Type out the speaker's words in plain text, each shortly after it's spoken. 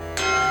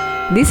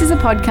This is a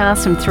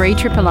podcast from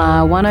 3RRR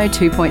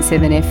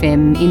 102.7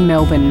 FM in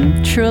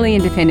Melbourne, truly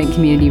independent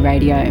community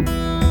radio.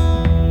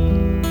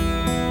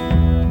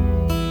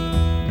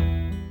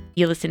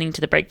 You're listening to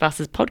the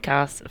Breakfasters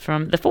podcast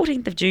from the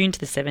 14th of June to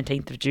the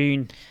 17th of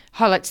June.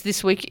 Highlights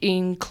this week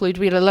include,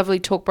 we had a lovely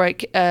talk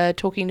break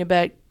talking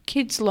about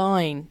kids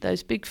lying,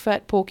 those big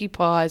fat porky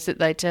pies that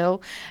they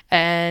tell,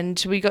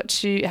 and we got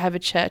to have a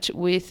chat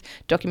with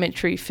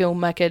documentary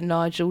filmmaker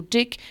Nigel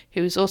Dick,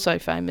 who is also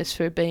famous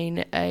for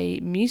being a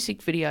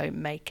music video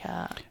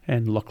maker.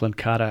 And Lachlan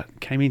Carter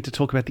came in to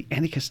talk about the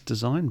Anarchist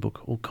Design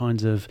Book, all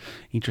kinds of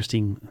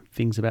interesting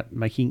things about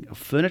making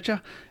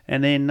furniture.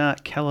 And then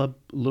Caleb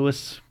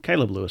Lewis,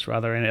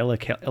 and Ella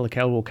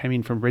Caldwell came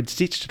in from Red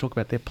Stitch to talk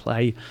about their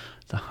play,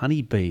 The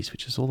Honeybees,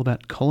 which is all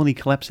about colony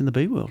collapse in the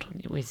bee world.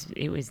 It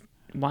was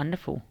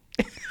wonderful.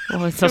 I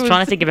was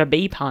trying to think of a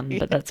bee pun,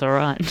 but that's all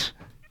right.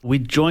 We're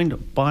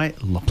joined by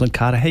Lachlan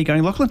Carter. How are you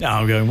going, Lachlan?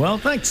 I'm going well,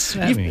 thanks.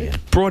 You've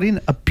brought in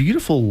a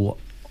beautiful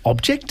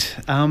object,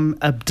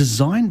 a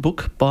design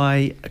book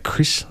by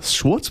Chris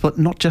Schwartz, but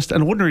not just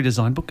an ordinary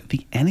design book,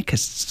 the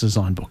Anarchist's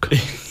Design Book.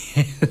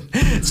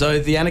 So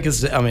the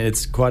Anarchist,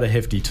 it's quite a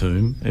hefty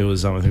tome. It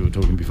was, I think we were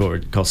talking before,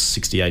 it costs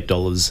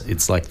 $68.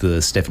 It's like the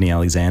Stephanie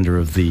Alexander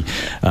of the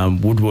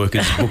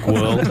woodworkers book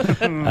world.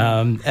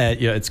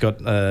 It's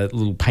got a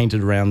little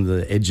painted around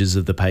the edges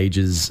of the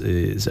pages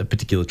is a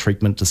particular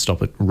treatment to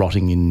stop it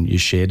rotting in your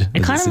shed.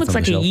 It kind of looks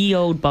like a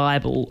ye-old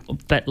Bible,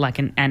 but like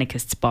an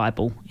anarchist's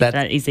Bible, if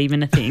that is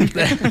even a thing.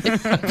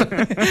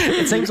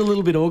 It seems a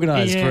little bit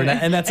organised for it,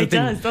 and that's the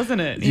thing. It does, doesn't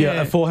it?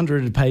 Yeah, a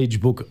 400-page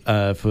book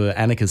for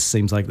anarchists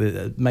seems like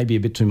maybe a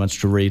bit too much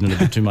to read and a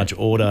bit too much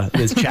order.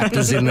 There's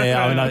chapters in there.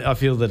 I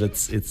feel that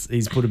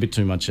he's put a bit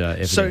too much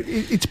effort. So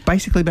it's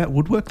basically about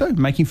woodwork, though,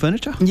 making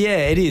furniture. Yeah,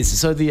 it is.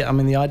 So the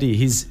idea.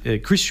 He's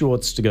Chris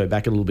Schwartz. To go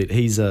back a little bit,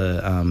 he's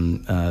a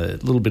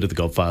little bit of the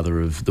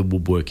godfather of the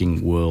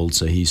woodworking world.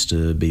 So he used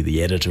to be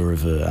the editor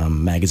of a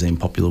magazine,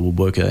 Popular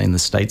Woodworker, in the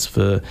States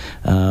for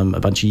a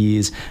bunch of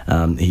years.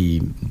 He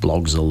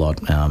blogs a lot.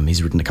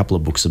 He's written a couple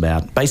of books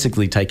about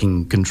basically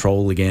taking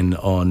control again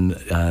on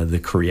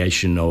the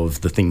creation of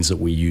the things that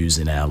we use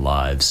in our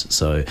lives.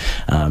 So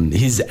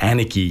his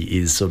anarchy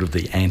is sort of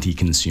the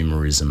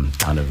anti-consumerism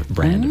kind of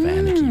brand of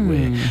anarchy,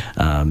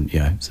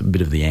 where it's a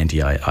bit of the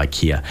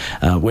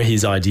anti-IKEA, where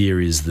his idea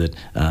is that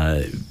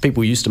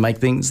people used to make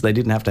things, they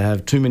didn't have to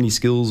have too many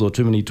skills or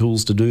too many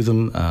tools to do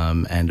them,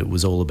 and it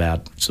was all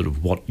about sort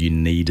of what you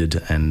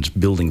needed and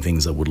building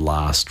things that would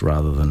last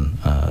rather than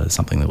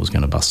something that was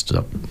going to bust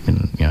up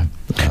in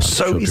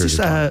So is this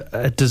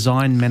a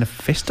design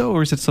manifesto,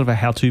 or is it sort of a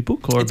how-to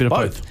book, or a bit of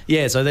both?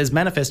 Yeah, so there's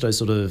manifesto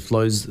sort of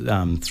flows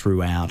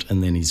throughout,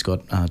 and then he's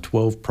got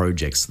 12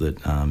 projects that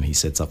he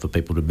sets up for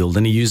people to build,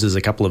 and he uses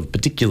a couple of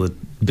particular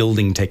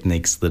building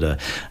techniques that are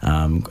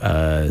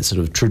sort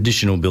of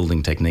traditional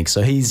building techniques.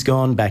 So he's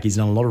gone back, he's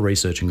done a lot of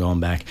research and gone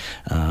back,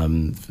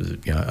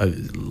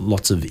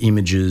 lots of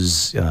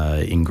images,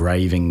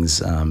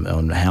 engravings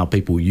on how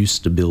people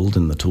used to build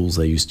and the tools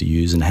they used to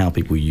use and how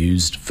people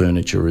used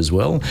furniture as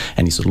well,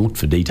 and he sort of looked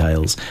for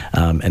details,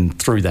 and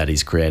through that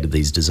he's created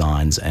these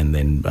designs and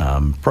then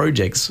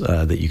projects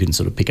that you can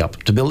sort of pick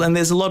up to build. And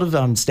there's a lot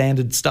of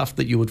standard stuff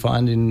that you would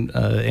find in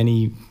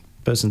any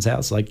person's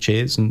house, like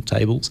chairs and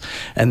tables,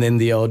 and then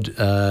the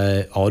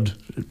odd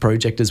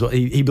project as well.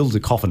 He builds a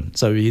coffin,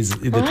 so the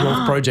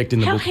 12th project in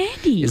the book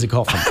handy. is a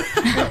coffin.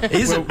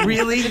 Is it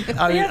really? They're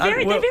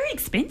very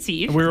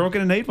expensive. We're all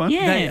going to need one.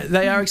 Yeah.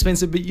 They are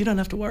expensive, but you don't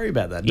have to worry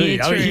about that, do you?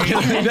 True. You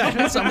can leave that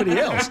to somebody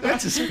else.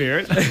 That's a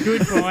spirit.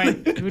 Good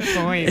point.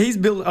 He's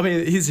built.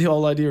 His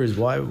whole idea is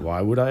why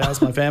would I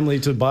ask my family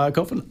to buy a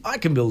coffin? I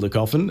can build a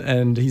coffin,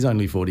 and he's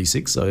only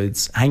 46, so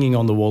it's hanging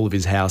on the wall of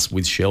his house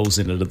with shelves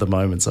in it at the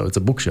moment. So it's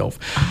a bookshelf.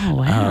 Oh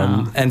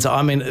wow! And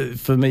so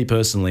for me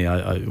personally,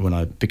 I when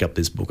I pick up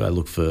this book, I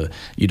look for,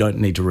 you don't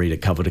need to read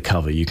it cover to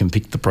cover. You can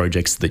pick the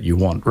projects that you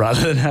want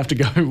rather than have to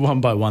go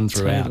one by one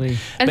throughout. Totally.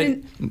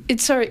 And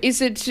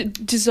is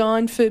it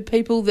designed for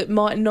people that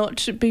might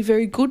not be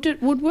very good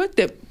at woodwork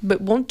but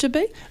want to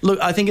be? Look,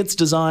 I think it's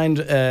designed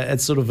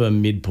at sort of a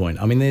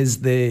midpoint. I mean, there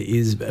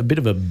is a bit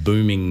of a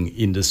booming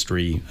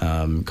industry,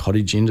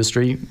 cottage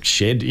industry,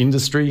 shed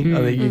industry, I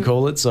think you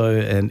call it. So,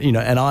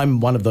 and I'm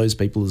one of those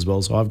people as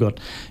well. So I've got,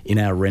 in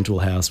our rental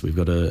house, we've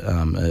got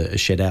a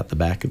shed out the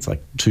back. It's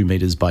like 2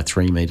 metres by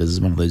 3 metres.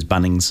 It's one of those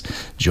Bunnings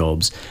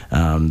jobs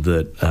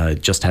that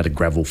just had a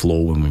gravel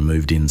floor when we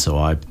moved in. So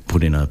I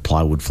put in a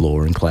plywood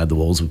floor and clad the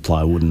walls with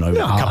plywood. And over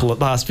the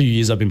past few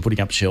years, I've been putting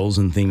up shelves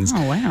and things.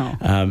 Oh wow!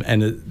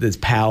 And there's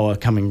power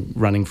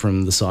running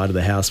from the side of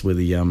the house where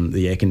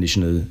the air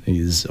conditioner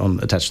is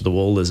attached to the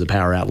wall. There's a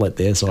power outlet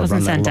there, so doesn't I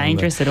run that sound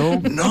dangerous at all.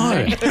 No,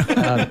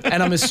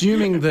 and I'm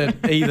assuming that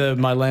either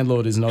my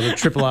landlord is not a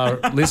Triple R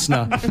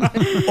listener,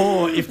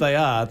 or if they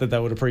are, that they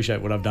would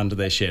appreciate what I've done to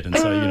their shed, and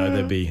so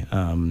there'd be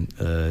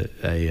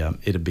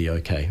it'd be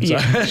okay.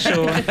 Yeah,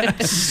 sure.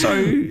 So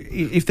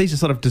if these are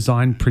sort of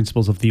design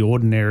principles of the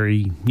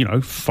ordinary,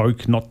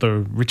 folk, not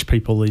the rich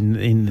people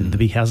in the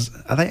big houses,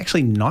 are they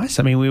actually nice?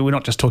 I mean, we're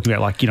not just talking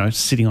about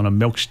sitting on a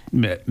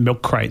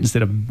milk crate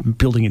instead of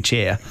building a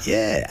chair.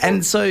 Yeah,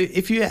 and so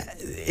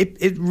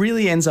it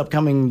really ends up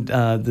coming,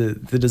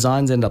 the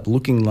designs end up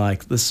looking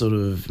like this sort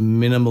of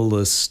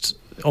minimalist,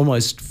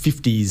 almost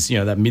 50s,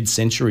 that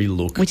mid-century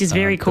look. Which is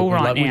very cool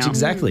right now.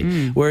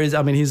 Exactly. Whereas,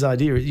 I mean, his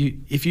idea,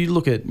 if you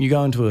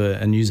go into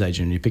a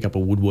newsagent and you pick up a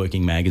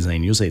woodworking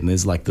magazine, you'll see it, and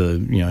there's like the,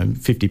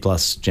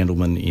 50-plus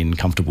gentleman in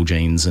comfortable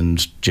jeans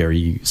and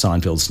Jerry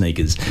Seinfeld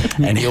sneakers,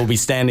 and he'll be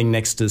standing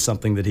next to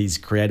something that he's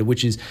created,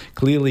 which has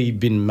clearly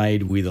been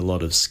made with a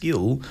lot of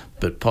skill,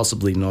 but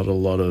possibly not a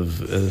lot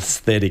of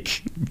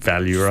aesthetic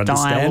value or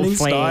understanding.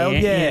 Style.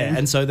 Yeah.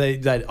 And so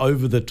that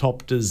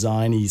over-the-top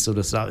designy sort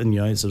of stuff,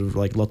 and, sort of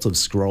like lots of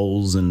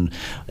scrolls, and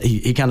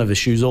he kind of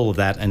eschews all of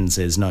that and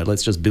says, no,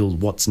 let's just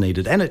build what's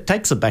needed. And it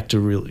takes it back to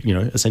real,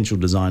 essential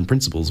design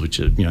principles, which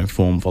are,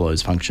 form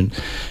follows function.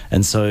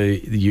 And so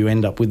you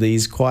end up with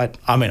these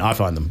I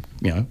find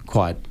them,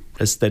 quite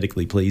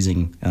aesthetically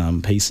pleasing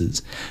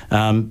pieces.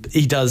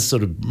 He does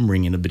sort of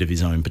bring in a bit of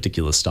his own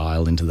particular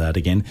style into that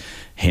again.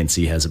 Hence,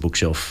 he has a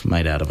bookshelf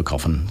made out of a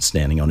coffin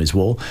standing on his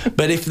wall.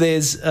 But if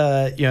there's,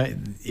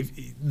 if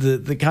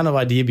the kind of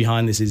idea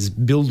behind this is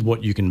build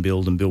what you can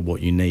build and build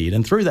what you need,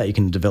 and through that you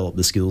can develop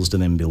the skills to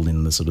then build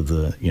in the sort of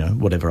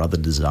whatever other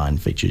design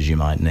features you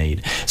might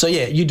need. So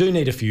yeah, you do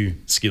need a few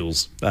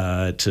skills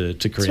to create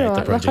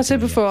the project. Like I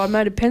said before, I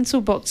made a pencil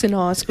box in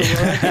high school.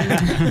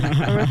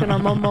 I reckon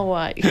I'm on my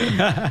way.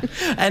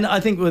 And I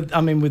think with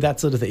that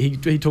sort of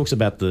thing, he talks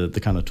about the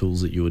kind of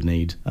tools that you would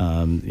need,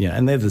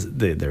 and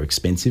they're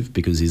expensive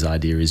because his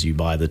idea is you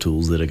buy the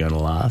tools that are going to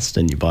last,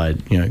 and you buy,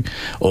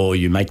 or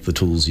you make the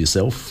tools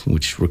yourself,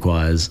 which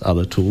requires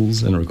other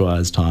tools and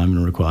requires time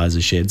and requires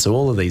a shed. So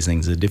all of these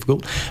things are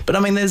difficult. But I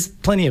mean, there's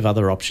plenty of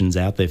other options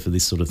out there for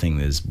this sort of thing.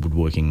 There's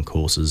woodworking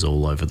courses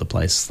all over the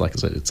place. Like I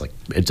said,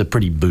 it's a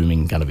pretty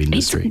booming kind of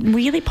industry. It's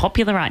really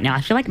popular right now.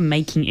 I feel like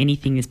making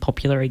anything is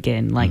popular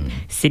again. Like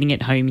sitting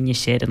at home in your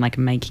shed and like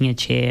making a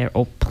chair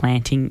or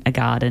planting a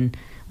garden,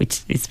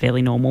 which is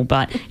fairly normal,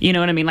 but you know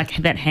what I mean, like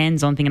that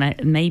hands-on thing,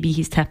 and maybe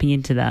he's tapping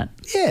into that.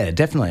 Yeah,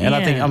 definitely. And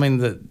I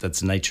think,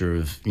 that's the nature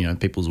of,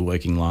 people's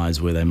working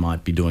lives, where they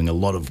might be doing a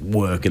lot of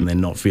work and they're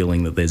not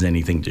feeling that there's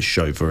anything to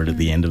show for it at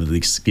the end of it.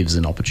 This gives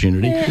an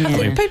opportunity. Yeah. I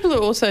think people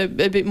are also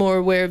a bit more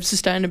aware of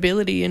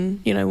sustainability and,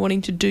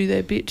 wanting to do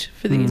their bit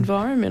for the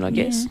environment, I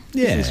guess.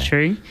 Yeah. This is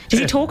true. Does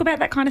he talk about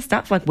that kind of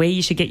stuff, like where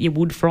you should get your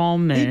wood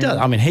from? He does.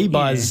 I mean, he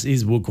buys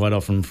his wood quite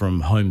often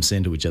from Home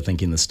Centre, which I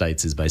think in the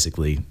States is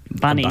basically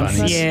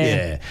Bunnings.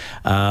 Yeah.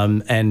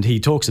 And he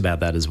talks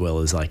about that as well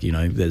as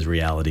there's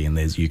reality and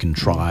you can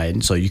try,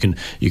 and so you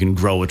can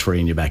grow a tree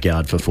in your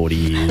backyard for 40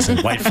 years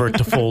and wait for it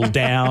to fall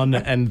down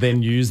and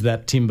then use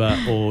that timber,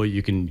 or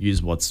you can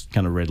use what's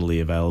kind of readily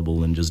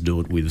available and just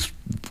do it with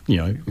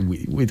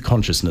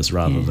consciousness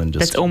rather than just.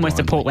 That's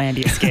almost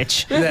blindly. a Portlandia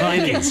sketch.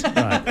 It is.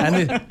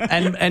 Right.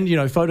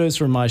 And photos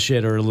from my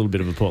shed are a little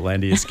bit of a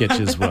Portlandia sketch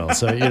as well.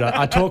 So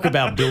I talk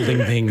about building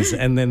things,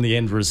 and then the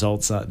end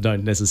results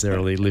don't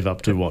necessarily live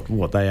up to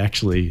what they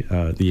actually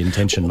the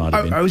intention might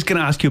have been. I was going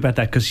to ask you about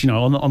that because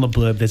on the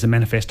blurb there's a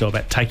manifesto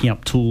about taking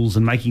up tools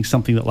and making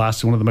something that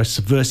lasts. One of the most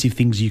subversive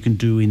things you can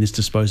do in this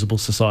disposable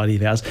society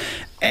of ours,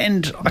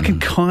 and I can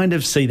kind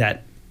of see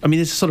that. I mean,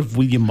 it's a sort of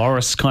William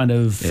Morris kind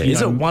of. Yeah,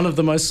 is it one of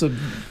the most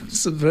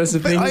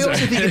subversive things? I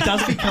also think it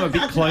does become a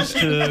bit close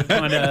to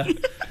kind of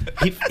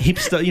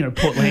hipster,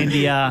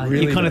 Portlandia.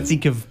 Really you kind of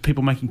think of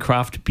people making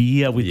craft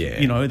beer with,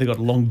 they've got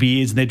long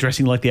beards and they're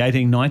dressing like the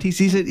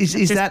 1890s.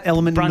 Is that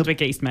element Brunswick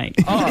East, mate?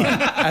 Oh,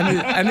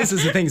 and this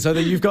is the thing. So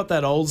that you've got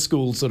that old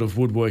school sort of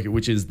woodworker,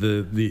 which is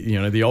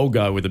the old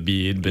guy with a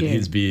beard, but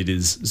his beard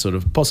is sort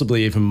of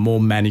possibly even more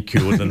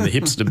manicured than the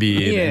hipster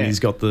beard, and he's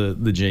got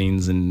the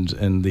jeans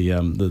and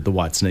the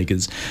white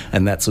sneakers,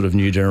 and that sort of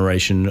new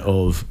generation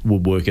of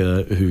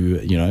woodworker who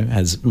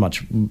has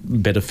much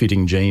better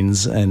fitting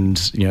jeans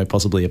and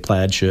possibly a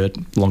plaid shirt,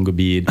 longer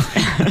beard, but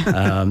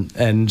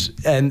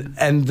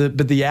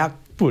the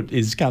output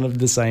is kind of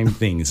the same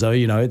thing. So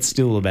it's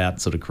still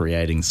about sort of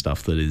creating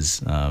stuff that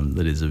is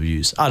of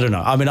use. I don't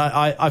know. I mean,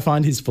 I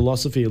find his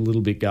philosophy a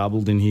little bit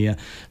garbled in here,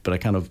 but I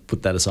kind of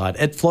put that aside.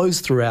 It flows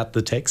throughout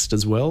the text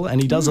as well,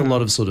 and he does a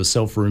lot of sort of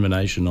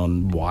self-rumination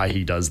on why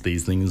he does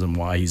these things and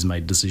why he's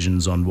made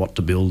decisions on what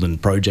to build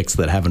and projects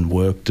that haven't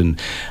worked and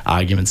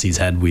arguments he's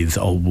had with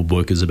old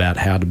woodworkers about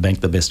how to make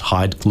the best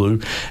hide glue.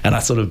 And I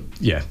sort of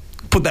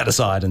put that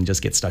aside and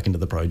just get stuck into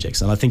the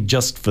projects. And I think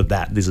just for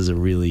that, this is a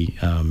really,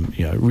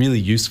 really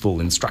useful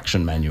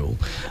instruction manual.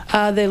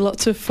 Are there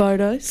lots of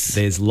photos?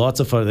 There's lots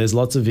of photos. There's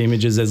lots of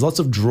images. There's lots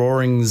of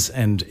drawings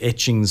and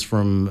etchings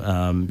from,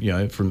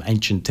 from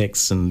ancient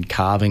texts and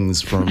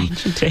carvings from,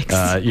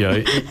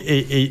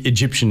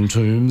 Egyptian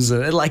tombs.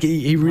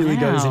 He really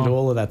goes into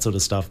all of that sort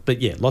of stuff.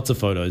 But lots of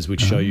photos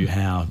which show you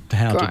how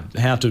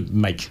to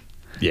make.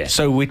 Yeah.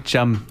 So which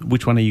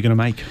one are you going to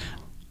make?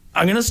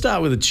 I'm going to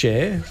start with a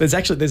chair. There's a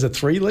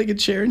 3-legged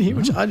chair in here,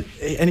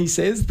 and he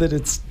says that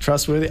it's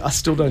trustworthy. I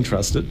still don't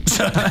trust it.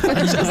 So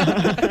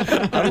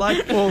I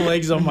like 4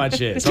 legs on my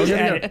chair. So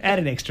add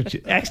an extra.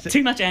 Too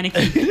much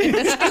Anakin.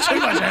 Too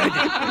much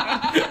Anakin.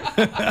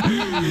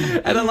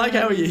 And I like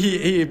how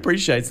he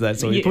appreciates that,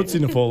 so he puts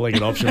in a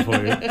 4-legged option for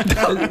you.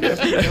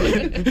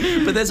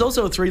 But there's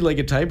also a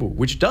 3-legged table,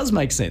 which does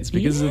make sense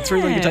because the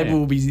 3-legged table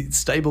will be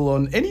stable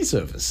on any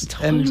surface.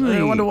 Totally.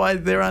 And I wonder why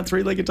there aren't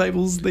 3-legged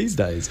tables these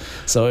days.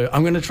 So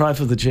I'm going to try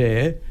for the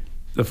chair,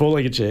 the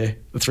 4-legged chair,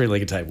 the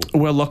 3-legged table.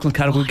 Well, Lachlan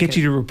Carter, we'll get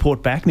you to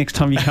report back next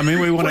time you come in.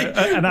 We want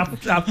an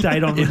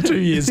update on In 2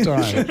 years'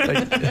 time.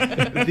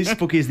 This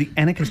book is the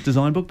Anarchist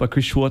Design Book by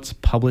Chris Schwartz,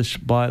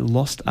 published by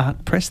Lost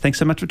Art Press. Thanks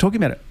so much for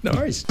talking about it. No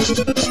worries.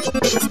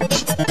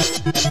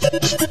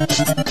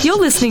 You're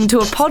listening to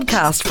a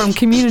podcast from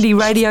Community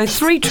Radio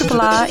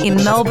 3RRR in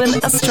Melbourne,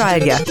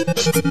 Australia.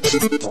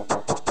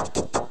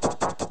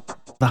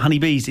 The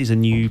Honeybees is a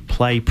new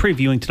play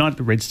previewing tonight at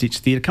the Red Stitch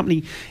Theatre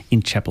Company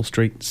in Chapel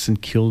Street,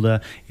 St Kilda.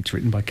 It's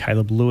written by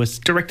Caleb Lewis,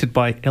 directed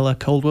by Ella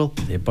Caldwell.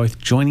 They're both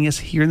joining us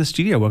here in the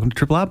studio. Welcome to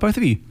Triple R, both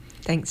of you.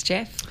 Thanks,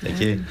 Jeff.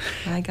 Thank you.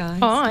 Hi, guys.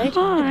 Hi.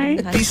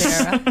 Hi,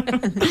 Sarah.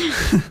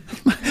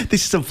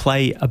 This is a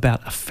play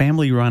about a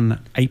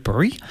family-run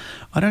apiary.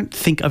 I don't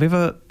think I've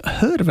ever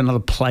heard of another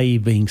play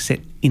being set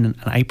in an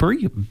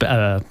apiary. Is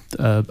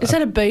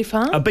that a bee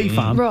farm? A bee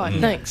farm. Right,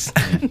 thanks.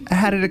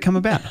 How did it come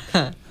about?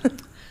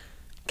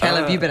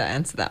 Caleb, you better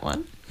answer that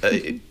one.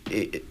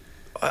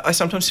 I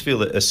sometimes feel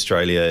that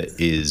Australia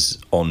is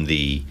on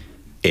the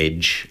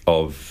edge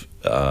of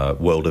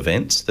world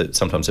events, that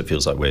sometimes it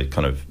feels like we're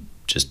kind of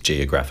just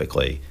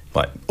geographically,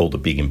 like all the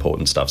big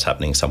important stuff's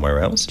happening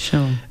somewhere else.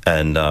 Sure.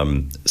 And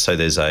so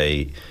there's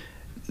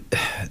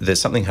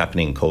something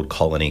happening called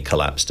colony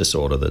collapse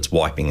disorder that's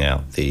wiping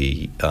out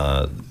the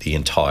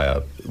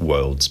entire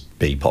world's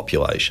bee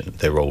population.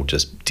 They're all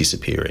just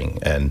disappearing,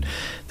 and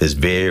there's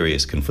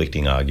various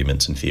conflicting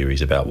arguments and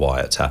theories about why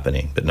it's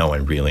happening, but no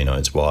one really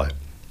knows why.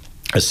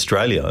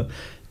 Australia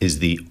is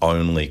the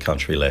only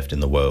country left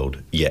in the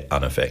world yet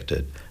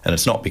unaffected, and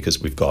it's not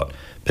because we've got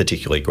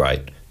particularly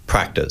great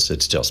practice.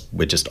 It's just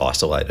we're just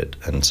isolated,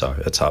 and so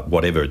it's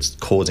whatever it's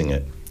causing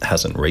it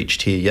hasn't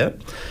reached here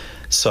yet.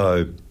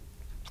 So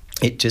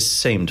it just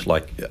seemed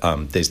like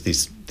there's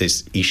this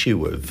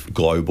issue of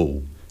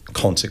global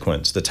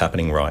consequence that's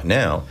happening right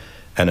now,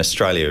 and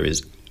Australia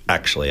is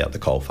actually at the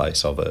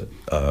coalface of it.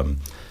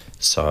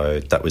 So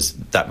that was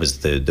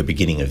the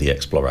beginning of the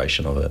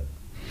exploration of it.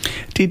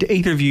 Did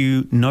either of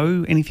you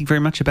know anything very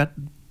much about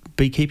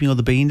beekeeping or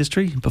the bee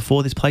industry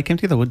before this play came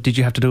together? Or did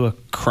you have to do a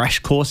crash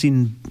course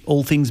in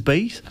all things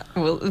bees?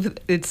 Well,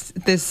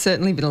 there's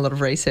certainly been a lot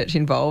of research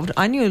involved.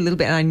 I knew a little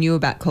bit, and I knew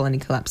about colony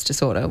collapse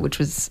disorder, which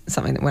was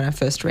something that when I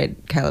first read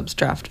Caleb's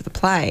draft of the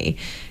play,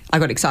 I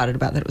got excited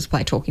about that it was a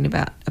play talking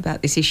about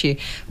this issue.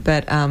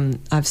 But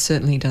I've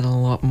certainly done a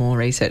lot more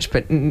research,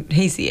 but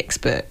he's the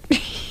expert.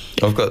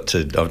 I've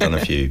done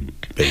a few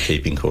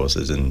beekeeping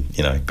courses, and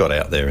got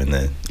out there in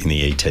the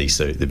ET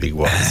suit, the big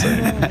white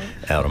suit,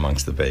 out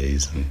amongst the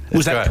bees. And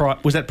was that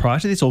prior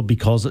to this, or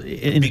because of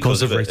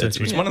research?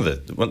 It's one of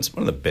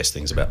the best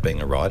things about being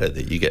a writer,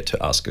 that you get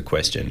to ask a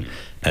question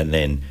and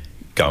then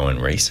go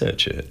and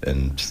research it.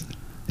 And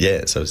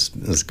yeah, so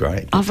it's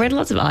great. I've read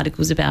lots of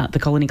articles about the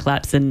colony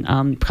collapse and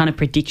kind of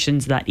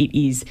predictions that it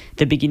is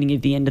the beginning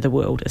of the end of the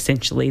world,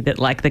 essentially, that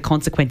like the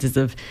consequences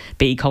of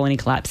bee colony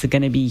collapse are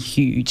going to be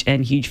huge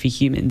and huge for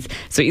humans.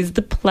 So is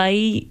the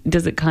play,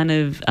 does it kind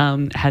of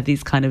have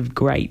these kind of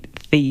great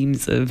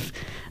themes of,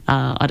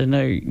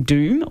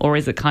 doom, or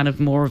is it kind of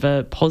more of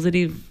a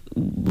positive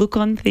look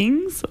on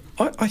things?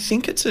 I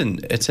think it's an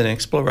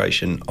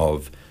exploration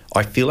of,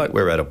 I feel like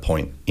we're at a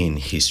point in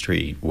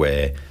history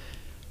where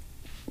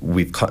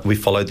we've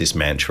followed this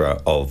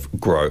mantra of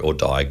grow or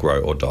die,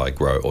 grow or die,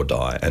 grow or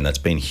die, and that's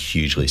been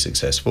hugely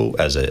successful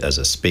as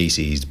a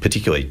species,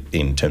 particularly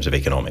in terms of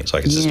economics.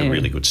 Like, it's just a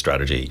really good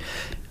strategy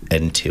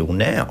until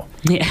now.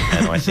 Yeah.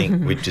 And I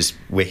think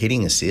we're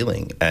hitting a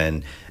ceiling,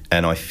 and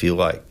I feel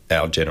like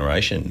our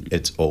generation,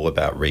 it's all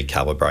about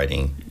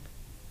recalibrating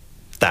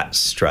that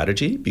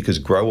strategy, because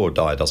grow or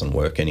die doesn't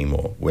work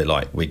anymore. We're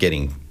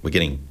getting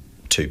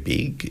too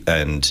big,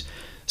 and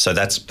so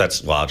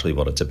that's largely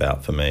what it's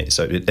about for me.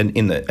 So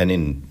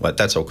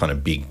that's all kind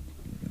of big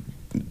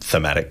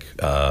thematic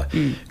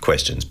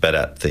questions, but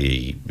at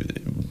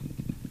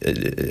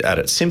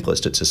its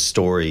simplest, it's a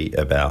story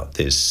about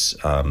this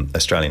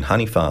Australian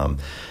honey farm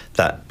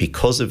that,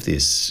 because of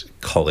this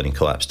colony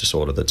collapse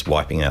disorder that's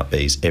wiping out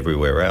bees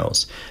everywhere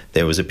else,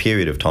 there was a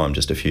period of time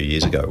just a few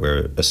years ago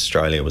where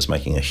Australia was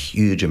making a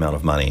huge amount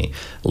of money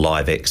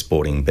live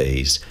exporting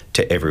bees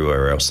to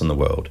everywhere else in the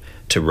world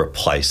to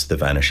replace the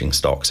vanishing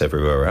stocks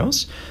everywhere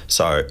else.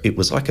 So it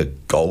was like a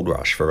gold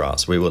rush for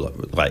us. We were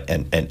like,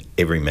 and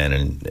every man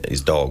and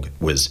his dog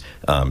was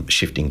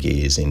shifting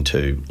gears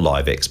into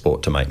live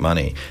export to make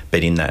money.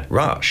 But in that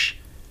rush,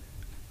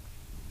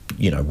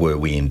 were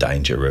we in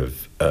danger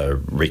of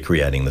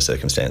recreating the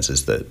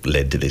circumstances that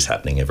led to this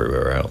happening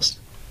everywhere else?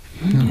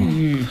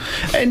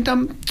 And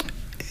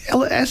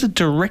Ella, as a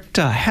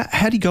director,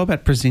 how do you go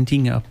about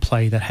presenting a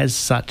play that has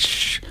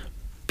such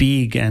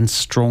big and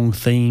strong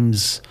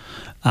themes,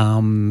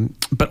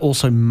 but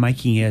also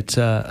making it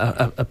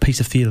a piece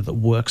of theatre that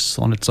works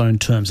on its own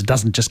terms? It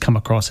doesn't just come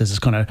across as this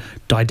kind of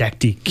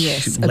didactic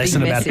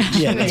lesson about it.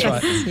 Yeah, that's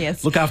right.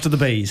 Yes. Look after the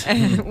bees.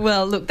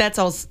 Well, look, that's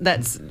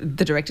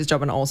the director's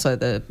job, and also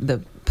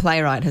the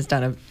playwright has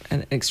done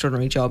an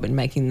extraordinary job in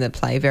making the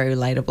play very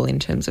relatable in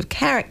terms of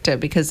character,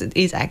 because it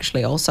is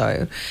actually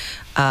also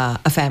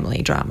a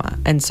family drama.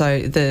 And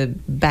so the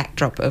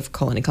backdrop of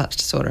colony collapse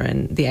disorder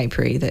and the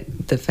apiary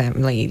that the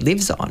family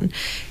lives on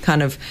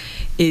kind of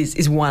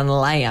is one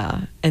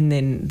layer, and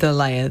then the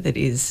layer that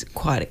is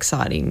quite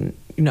exciting,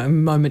 you know,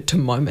 moment to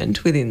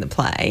moment within the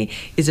play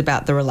is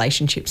about the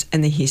relationships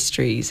and the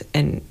histories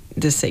and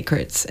the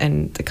secrets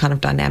and the kind of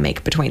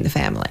dynamic between the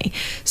family.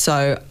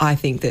 So I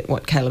think that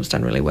what Caleb's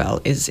done really well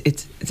is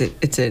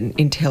it's an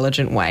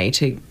intelligent way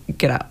to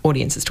get our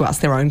audiences to ask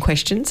their own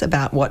questions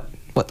about what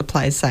the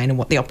play is saying and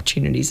what the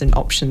opportunities and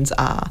options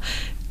are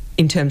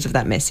in terms of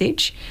that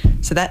message.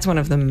 So that's one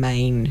of the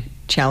main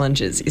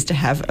challenges, is to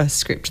have a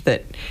script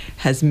that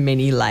has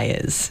many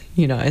layers,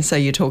 you know. So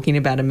you're talking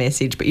about a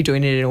message, but you're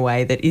doing it in a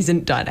way that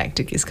isn't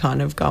didactic, is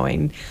kind of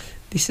going,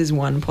 this is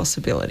one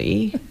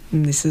possibility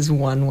and this is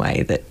one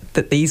way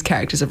that these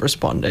characters have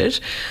responded.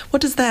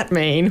 What does that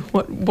mean?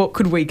 What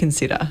could we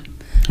consider?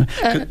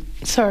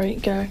 Sorry,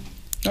 go.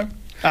 No.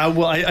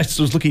 Well, I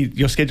was looking at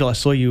your schedule. I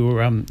saw you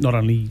were not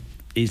only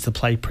is the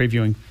play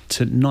previewing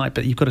tonight,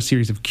 but you've got a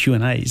series of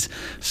Q&As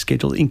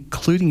scheduled,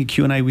 including a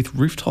Q&A with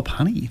Rooftop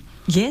Honey.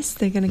 Yes,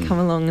 they're going to come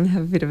along and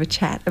have a bit of a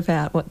chat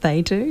about what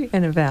they do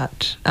and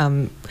about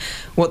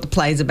what the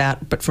play's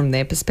about, but from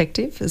their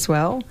perspective as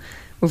well.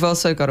 We've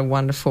also got a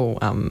wonderful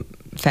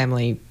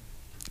family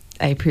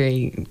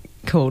apiary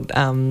called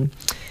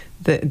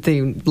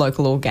the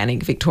local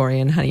organic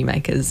Victorian honey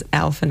makers,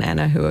 Alf and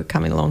Anna, who are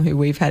coming along, who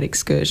we've had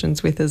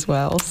excursions with as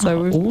well.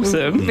 So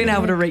we've been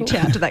able to reach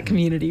out to that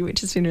community,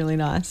 which has been really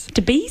nice.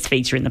 Do bees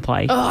feature in the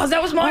play? Oh,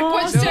 that was my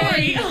question.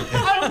 Sorry.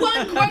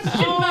 One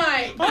question,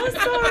 mate. Oh,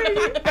 sorry.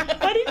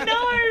 I didn't know.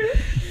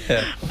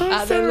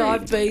 Are there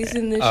live bees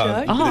in the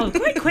show? Oh,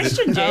 great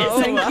question, Jess.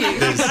 Thank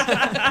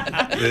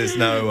you. There's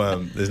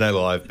no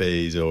live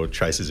bees or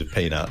traces of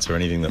peanuts or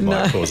anything that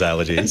might cause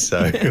allergies.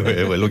 So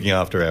we're looking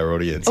after our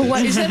audience. Oh,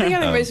 wait, is that the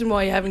only reason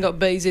why you haven't got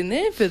bees in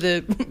there, for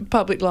the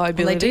public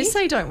liability? Well, they do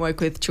say don't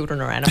work with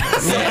children or animals.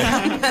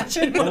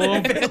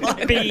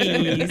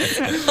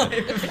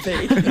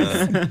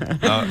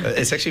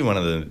 It's actually one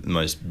of the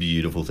most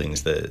beautiful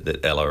things that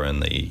Ella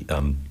and the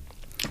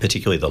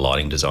particularly the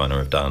lighting designer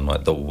have done,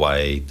 like the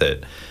way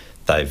that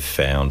they've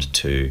found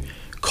to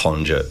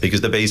conjure,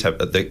 because the bees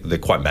they're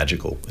quite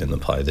magical in the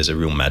play. There's a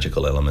real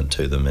magical element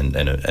to them and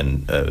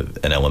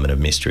an element of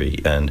mystery,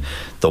 and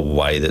the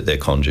way that they're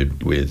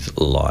conjured with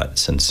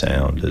lights and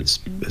sound,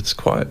 it's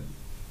quite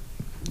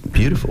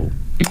beautiful.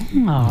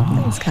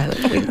 Thanks, Caleb.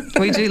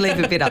 We do leave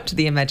a bit up to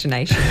the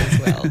imagination as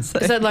well. So.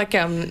 Is that like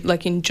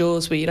in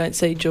Jaws, where you don't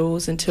see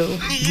Jaws until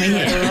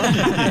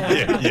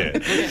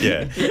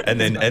yeah.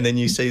 And then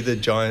you see the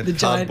giant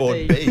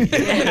cardboard bee.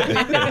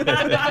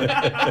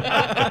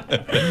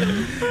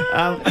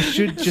 I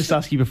should just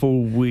ask you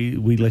before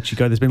we let you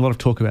go. There's been a lot of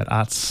talk about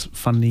arts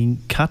funding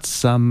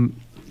cuts.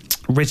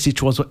 Red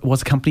Stitch was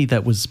a company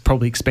that was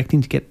probably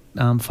expecting to get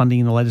funding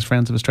in the latest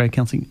rounds of Australia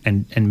Counselling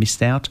and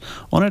missed out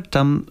on it.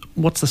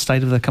 What's the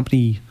state of the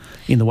company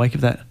in the wake of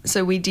that?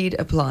 So we did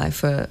apply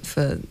for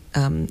the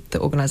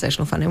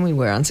organisational funding. We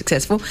were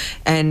unsuccessful,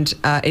 and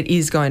it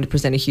is going to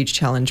present a huge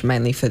challenge,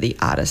 mainly for the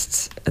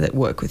artists that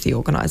work with the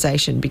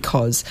organisation,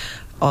 because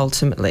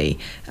ultimately,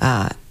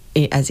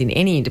 as in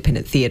any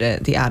independent theatre,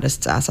 the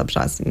artists are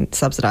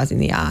subsidising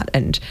the art,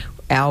 and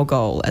our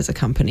goal as a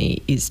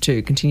company is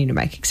to continue to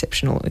make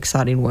exceptional,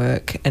 exciting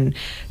work and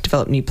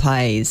develop new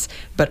plays,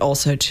 but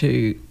also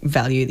to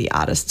value the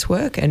artist's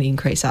work and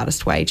increase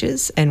artist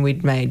wages. And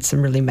we'd made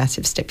some really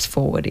massive steps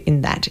forward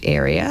in that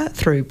area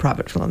through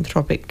private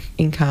philanthropic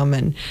income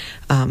and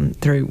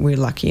we're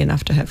lucky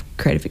enough to have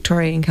Creative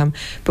Victoria income,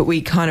 but we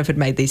kind of had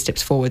made these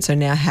steps forward. So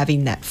now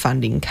having that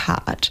funding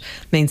cut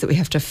means that we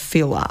have to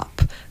fill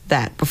up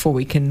that before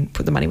we can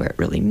put the money where it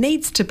really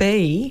needs to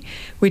be,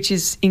 which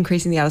is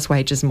increasing the artist's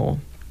wages more.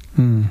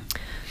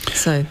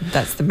 So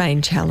that's the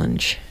main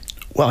challenge.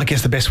 Well, I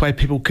guess the best way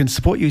people can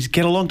support you is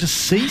get along to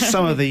see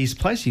some of these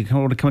places. You can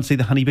want to come and see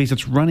the Honeybees.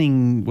 It's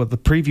running, the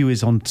preview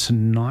is on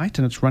tonight,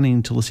 and it's running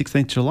until the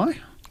 16th of July.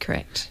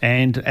 Correct.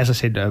 And as I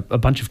said, a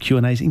bunch of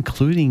Q&As,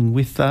 including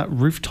with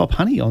Rooftop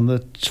Honey on the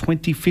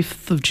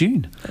 25th of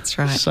June. That's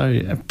right.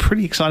 So a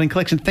pretty exciting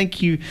collection.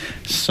 Thank you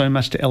so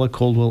much to Ella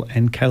Caldwell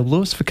and Caleb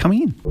Lewis for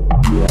coming in.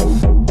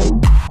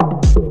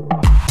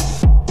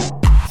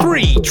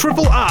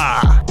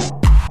 3RRR.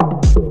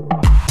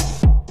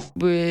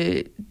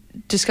 We're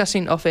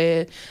discussing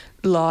off-air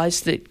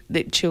lies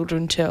that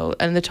children tell,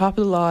 and the type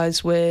of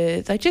lies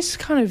where they just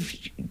kind of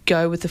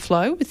go with the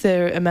flow with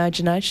their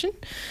imagination.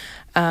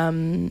 We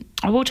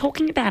were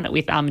talking about it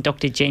with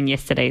Dr. Jen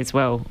yesterday as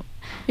well.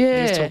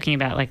 Yeah. Just talking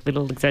about like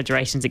little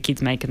exaggerations that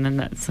kids make, and then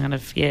that's kind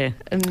of, yeah.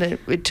 And then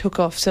it took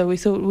off, so we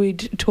thought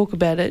we'd talk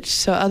about it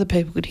so other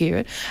people could hear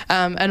it.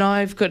 And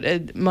I've got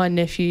my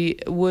nephew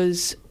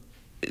was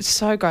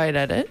so great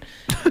at it.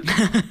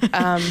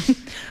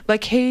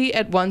 Like he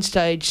at one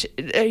stage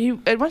he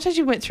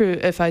went through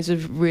a phase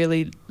of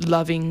really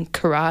loving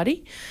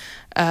karate.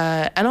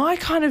 And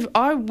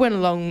I went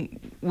along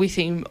with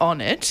him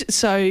on it.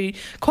 So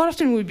quite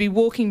often we'd be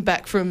walking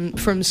back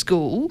from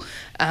school,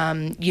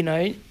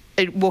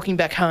 walking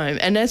back home,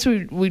 and as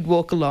we'd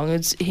walk along,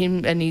 it's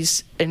him and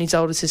his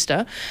older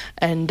sister,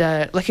 and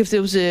like if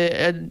there was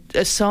a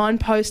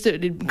signpost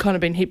that had kind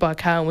of been hit by a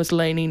car and was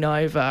leaning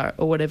over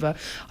or whatever,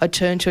 I'd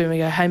turn to him and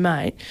go, "Hey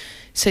mate,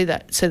 see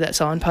that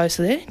signpost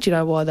there? Do you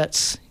know why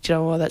that's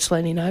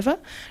leaning over?"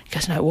 He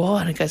goes, "No, why?"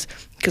 And he goes,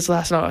 "Because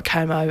last night I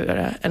came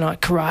over and I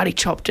karate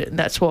chopped it, and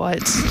that's why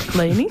it's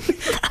leaning."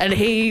 And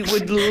he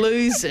would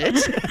lose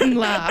it and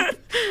laugh,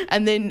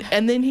 and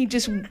then he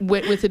just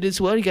went with it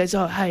as well. He goes,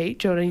 "Oh, hey,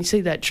 Jordan, you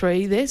see that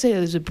tree there? See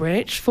there's a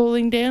branch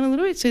falling down a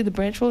little bit? See the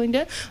branch falling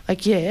down?"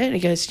 Like, yeah. And he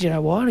goes, "Do you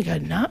know why?" And I go,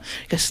 "No."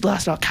 He goes,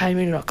 "Last night I came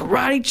in and I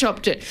karate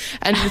chopped it."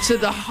 And so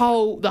the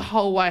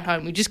whole way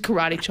home, we just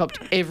karate chopped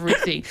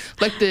everything,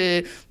 like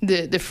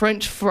the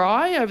French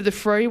fry over the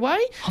freeway.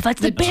 Oh,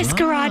 that's the best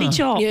karate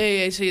chop.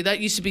 Yeah. So that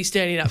used to be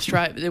standing up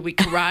straight, but then we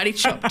karate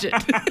chopped it.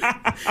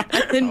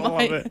 And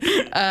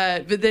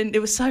then but then it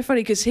was so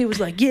funny because he was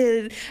like,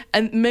 "Yeah,"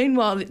 and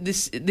meanwhile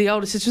the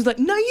older sister was like,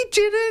 "No, you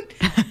didn't.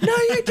 No,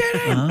 you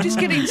didn't." Just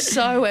getting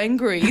so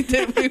angry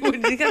that we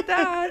would go,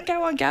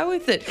 "No, go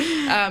with it."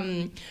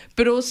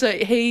 But also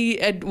he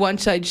at one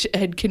stage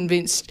had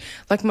convinced,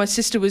 like my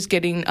sister was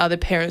getting other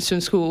parents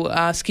from school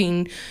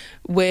asking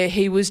where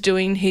he was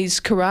doing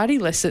his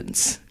karate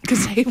lessons,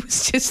 because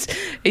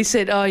he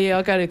said, "Oh yeah,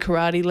 I go to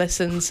karate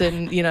lessons,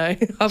 and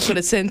I've got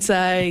a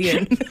sensei."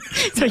 And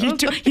so you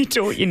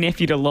taught your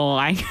nephew to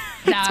lie.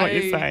 That's what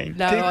you're saying.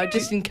 No, I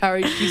just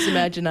encouraged his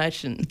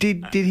imagination.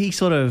 Did he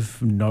sort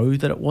of know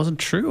that it wasn't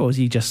true, or was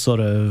he just sort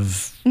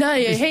of? No,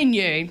 yeah, he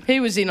knew. He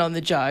was in on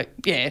the joke.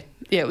 Yeah,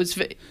 it was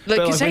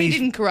because he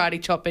didn't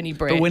karate chop any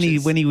branches.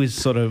 But when he was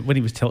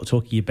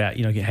talking about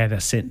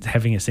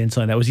having a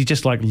sensei, that was he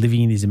just like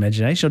living in his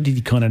imagination, or did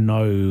he kind of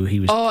know he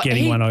was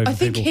getting one over? I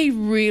think he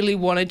really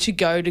wanted to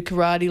go to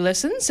karate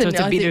lessons, so and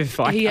it's a bit of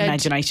like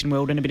imagination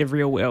world and a bit of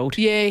real world.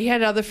 Yeah, he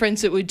had other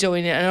friends that were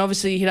doing it, and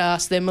obviously he'd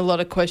asked them a lot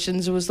of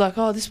questions. It was like,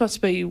 "Oh, this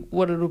must be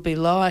what it'll be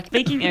like."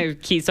 Speaking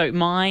of kids, so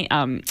my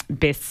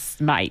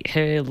best mate,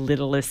 her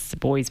littlest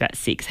boy is about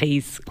 6.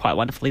 He's quite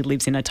wonderful. He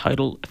lives in a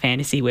total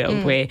fantasy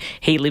world where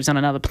he lives on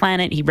another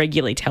planet. He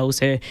regularly tells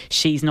her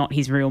she's not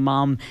his real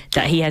mum,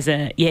 that he has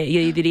a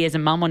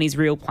mum on his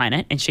real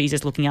planet, and she's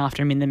just looking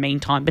after him in the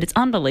meantime. But it's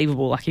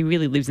unbelievable. Like, he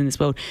really lives in this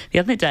world. The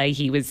other day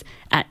he was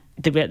at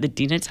the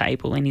dinner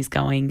table and he's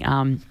going,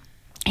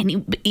 and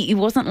he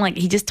wasn't like,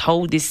 he just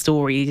told this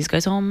story. He just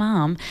goes, "Oh,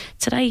 Mum,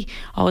 today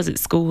I was at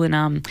school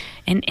and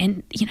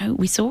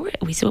we saw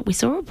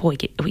a boy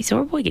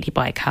get hit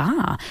by a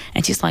car."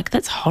 And she's like,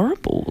 "That's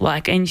horrible."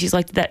 Like, and she's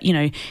like, "That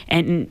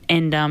and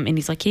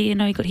he's like, "Yeah,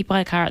 he got hit by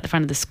a car at the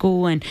front of the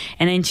school." And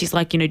then she's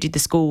like, "Did the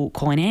school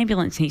call an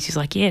ambulance?" And she's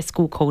like, "Yeah,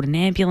 school called an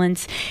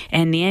ambulance,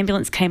 and the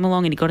ambulance came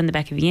along and he got in the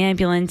back of the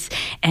ambulance,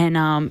 and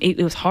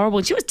it was horrible."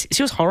 And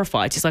she was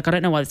horrified. She's like, "I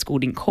don't know why the school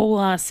didn't call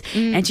us."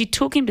 And she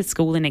took him to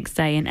school the next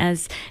day. And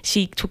as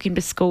she took him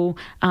to school,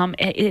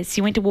 she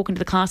went to walk into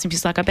the classroom.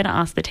 She's like, "I better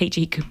ask the teacher."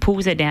 He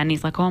pulls her down and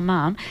he's like, "Oh,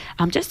 Mum,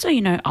 just so you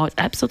know, I was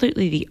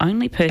absolutely the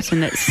only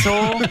person that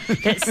saw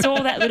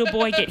that little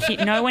boy get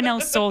hit. No one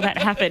else saw that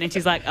happen." And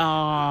she's like,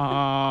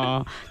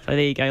 "Oh." So there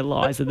you go.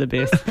 Lies are the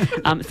best.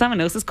 Someone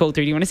else has called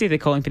through. Do you want to see if they're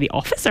calling for the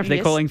office or if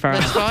they're calling for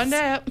us? Let's find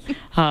out.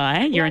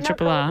 Hi, you're in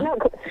Triple R.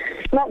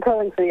 Not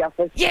calling for the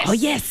office. Yes. Oh,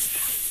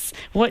 yes.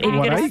 What have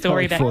you got a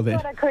story about? I've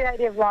got a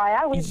creative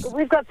liar.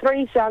 We've got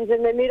 3 sons,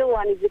 and the middle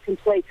one is a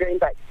complete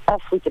dreamboat,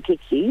 off with the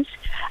pixies,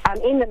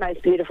 in the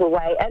most beautiful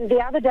way. And the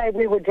other day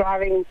we were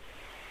driving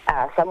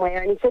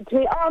somewhere, and he said to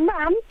me, "Oh,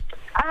 Mum,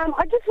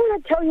 I just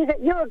want to tell you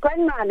that you're a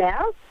grandma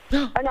now."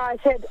 And I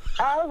said,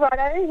 "Oh,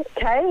 righto,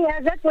 okay,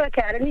 how's that work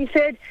out?" And he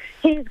said,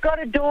 "He's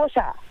got a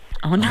daughter."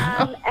 Oh,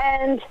 no.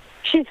 And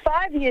she's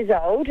 5 years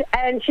old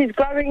and she's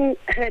growing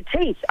her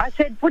teeth. I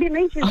said, "What do you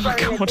mean she's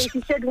growing her teeth?"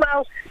 He said,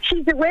 "Well,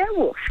 she's a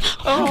werewolf."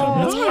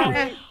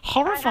 Oh,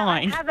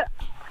 horrifying.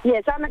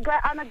 Yes, I'm a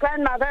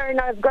grandmother, and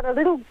I've got a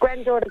little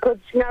granddaughter called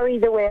Snowy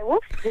the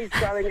werewolf who's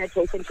growing her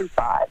teeth, and she's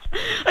 5.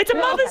 It's a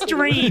mother's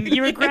dream.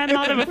 You're a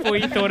grandmother before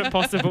you thought it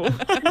possible.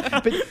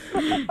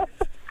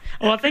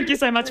 Well, thank you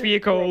so much for your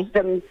call.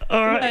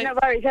 All right. No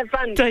worries. Have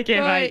fun. Take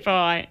care, mate.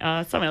 Bye.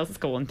 Someone else is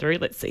calling through.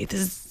 Let's see.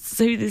 This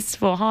is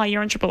for. Hi,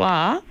 you're on Triple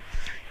R.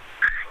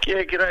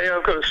 Yeah, g'day.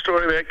 I've got a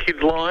story about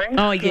kids lying.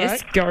 Oh,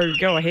 yes.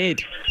 Go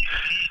ahead.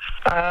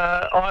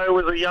 I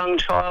was a young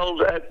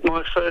child at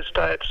my first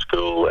day at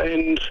school,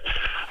 and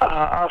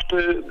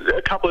after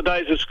a couple of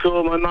days at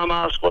school, my mum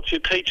asked, "What's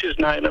your teacher's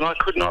name?" And I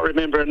could not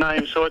remember her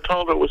name, so I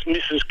told her it was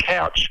Mrs.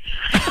 Couch.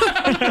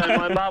 So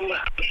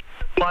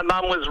my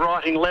mum was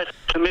writing letters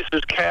to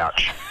Mrs.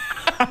 Couch.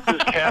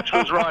 whose couch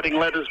was writing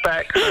letters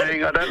back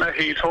saying, I don't know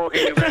who you're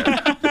talking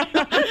about.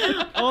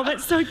 Oh,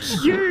 that's so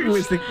cute.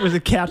 Was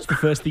the couch the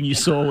first thing you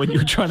saw when you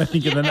were trying to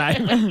think of the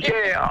name?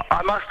 Yeah,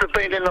 I must have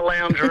been in the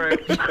lounge room.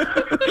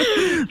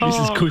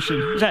 Mrs.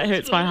 Cushion. That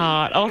hurts my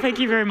heart. Oh, thank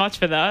you very much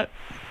for that.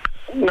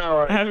 No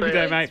worries. Have a good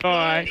day, mate.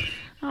 Bye.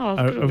 Oh,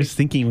 I was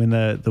thinking when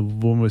the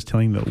woman was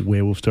telling the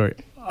werewolf story,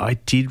 I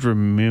did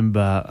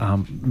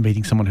remember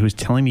meeting someone who was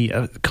telling me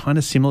a kind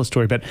of similar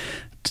story, but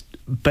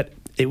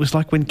it was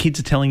like when kids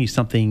are telling you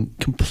something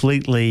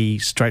completely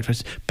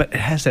straight-faced, but it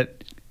has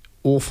that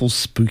awful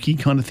spooky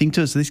kind of thing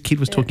to it. So this kid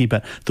was talking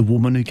about the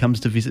woman who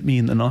comes to visit me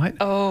in the night.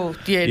 Oh,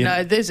 yeah,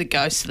 no, there's a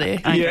ghost there.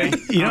 Okay.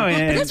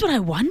 Yeah, But that's what I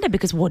wonder,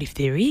 because what if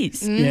there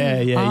is?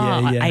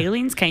 Yeah.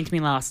 Aliens came to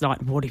me last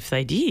night. What if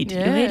they did?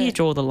 Yeah. Where do you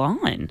draw the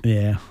line?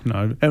 Yeah,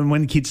 no. And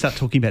when kids start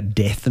talking about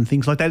death and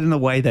things like that in the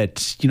way that,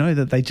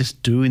 that they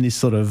just do in this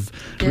sort of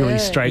really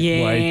straight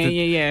way.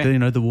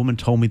 Yeah. The woman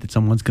told me that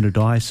someone's going to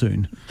die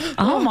soon.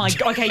 Oh, my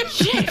God. Okay,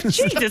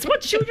 Jesus, what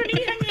children are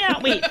you hanging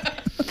out with?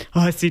 Oh,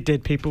 I see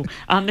dead people.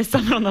 There's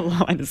someone on the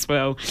line as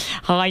well.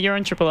 Hi, you're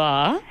on Triple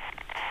R.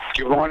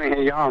 Good morning, how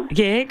you going?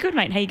 Yeah, good,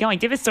 mate. How you going?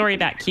 Do you have a story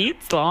about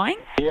kids lying?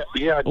 Yeah,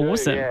 I do.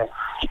 Awesome. Yeah.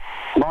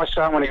 My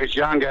son, when he was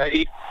younger,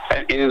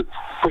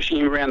 pushing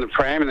him around the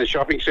pram in the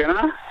shopping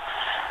centre,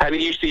 and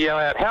he used to yell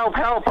out, "Help,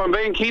 help, I'm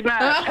being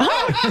kidnapped."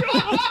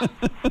 Oh,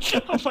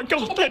 my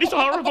God, that is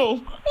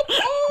horrible.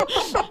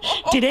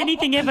 Did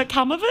anything ever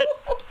come of it?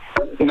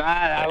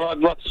 No,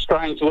 lots of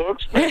strange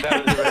looks, but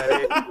that was about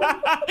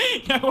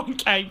it. No one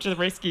came to the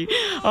rescue.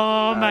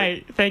 Oh,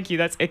 mate, thank you.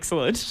 That's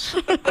excellent.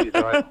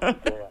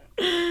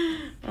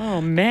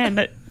 Oh, man,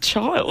 that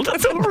child.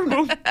 That's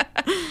horrible.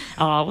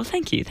 Oh, well,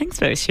 thank you. Thanks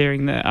for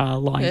sharing the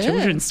lying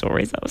children's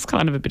stories. That was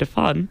kind of a bit of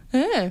fun.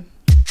 Yeah.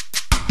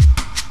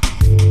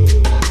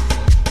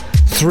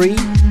 3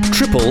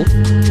 Triple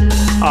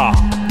R.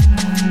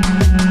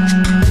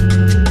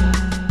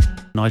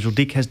 Nigel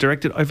Dick has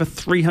directed over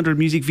 300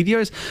 music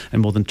videos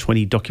and more than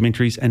 20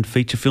 documentaries and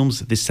feature films.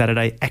 This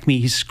Saturday,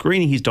 ACME is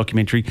screening his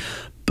documentary,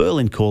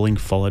 Berlin Calling,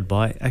 followed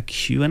by a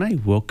Q&A.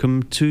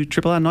 Welcome to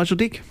Triple R, Nigel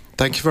Dick.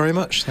 Thank you very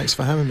much. Thanks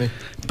for having me.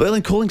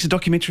 Berlin Calling is a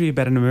documentary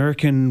about an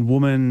American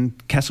woman,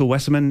 Cassel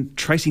Wasserman,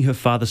 tracing her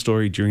father's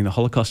story during the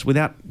Holocaust.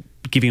 Without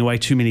giving away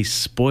too many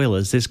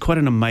spoilers, there's quite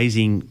an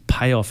amazing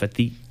payoff at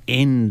the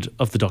end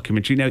of the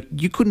documentary. Now,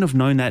 you couldn't have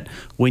known that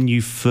when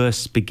you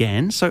first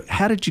began. So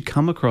how did you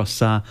come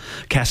across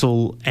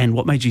Cassel, and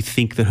what made you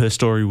think that her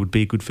story would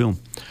be a good film?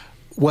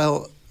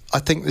 Well, I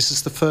think this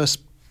is the first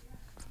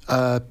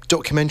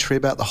documentary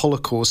about the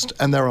Holocaust,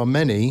 and there are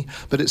many,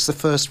 but it's the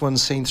first one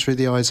seen through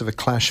the eyes of a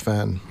Clash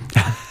fan.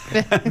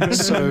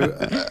 So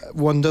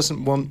one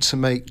doesn't want to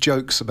make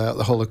jokes about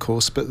the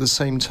Holocaust, but at the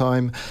same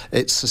time,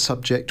 it's a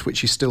subject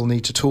which you still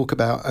need to talk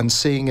about, and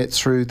seeing it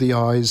through the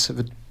eyes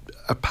of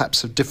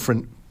perhaps a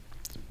different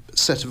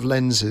set of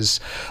lenses,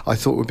 I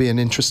thought would be an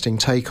interesting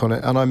take on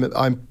it. And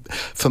I'm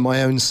for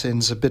my own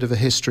sins, a bit of a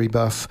history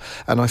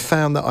buff, and I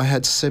found that I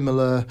had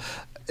similar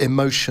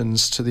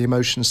emotions to the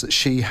emotions that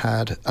she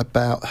had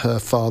about her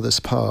father's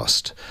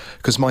past,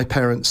 because my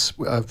parents,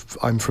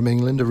 I'm from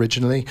England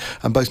originally,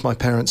 and both my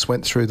parents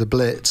went through the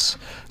Blitz,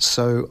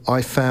 so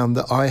I found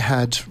that I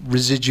had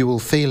residual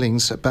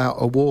feelings about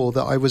a war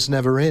that I was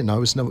never in. I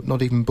was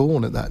not even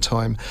born at that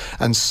time,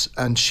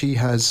 and she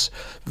has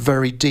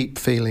very deep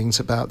feelings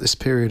about this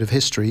period of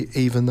history,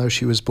 even though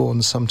she was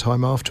born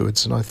sometime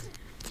afterwards, and I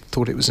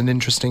thought it was an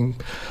interesting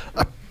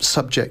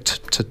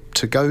subject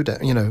to go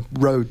down,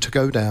 road to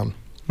go down.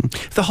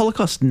 The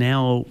Holocaust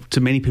now, to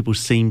many people,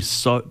 seems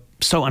so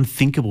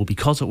unthinkable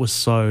because it was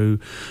so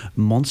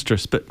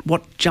monstrous. But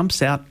what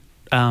jumps out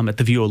at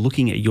the viewer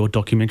looking at your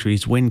documentary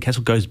is when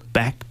Cassel goes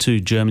back to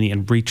Germany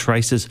and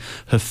retraces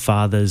her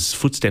father's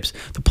footsteps,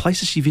 the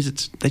places she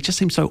visits, they just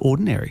seem so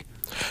ordinary.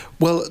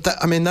 Well,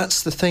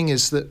 that's the thing,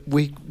 is that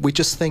we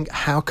just think,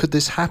 how could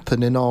this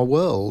happen in our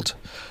world?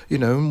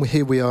 And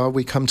here we are,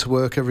 we come to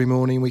work every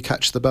morning, we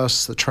catch the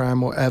bus, the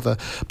tram, whatever.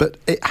 But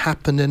it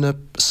happened in a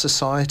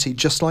society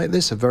just like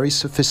this, a very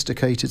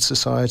sophisticated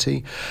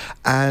society.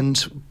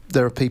 And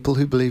there are people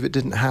who believe it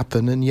didn't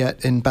happen. And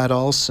yet in Bad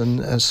Arolsen,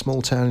 a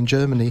small town in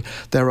Germany,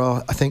 there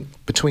are, I think,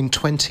 between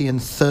 20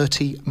 and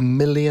 30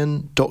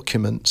 million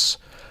documents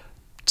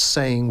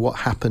saying what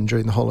happened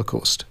during the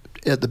Holocaust.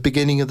 At the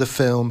beginning of the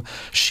film,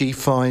 she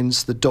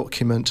finds the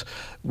document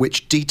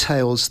which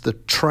details the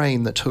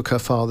train that took her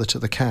father to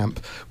the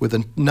camp, with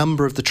a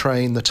number of the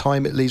train, the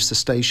time it leaves the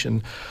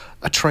station.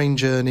 A train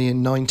journey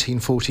in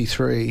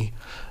 1943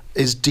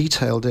 is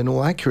detailed in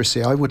all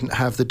accuracy. I wouldn't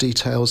have the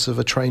details of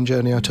a train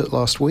journey I took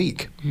last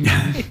week.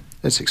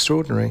 It's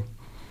extraordinary.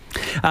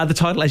 The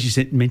title, as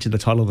you mentioned, the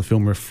title of the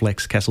film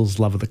reflects Cassel's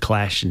love of the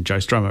Clash and Joe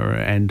Strummer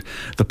and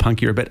the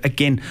punk era. But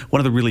again, one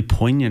of the really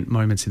poignant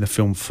moments in the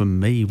film for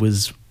me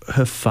was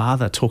her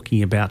father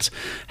talking about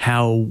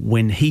how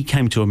when he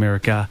came to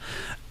America,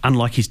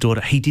 unlike his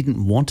daughter, he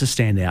didn't want to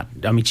stand out.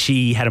 I mean,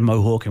 she had a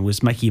mohawk and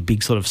was making a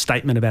big sort of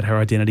statement about her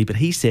identity, but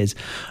he says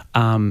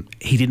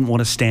he didn't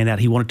want to stand out.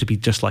 He wanted to be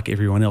just like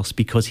everyone else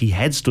because he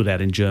had stood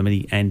out in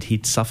Germany and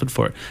he'd suffered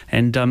for it.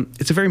 And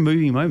it's a very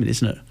moving moment,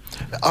 isn't it?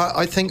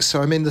 I think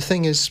so. I mean, the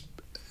thing is,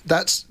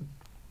 that's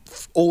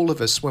all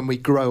of us when we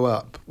grow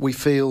up. We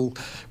feel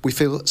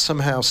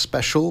somehow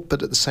special,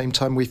 but at the same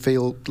time we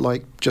feel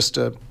like just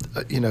a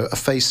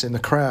face in the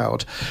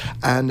crowd.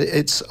 And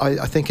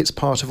I think it's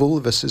part of all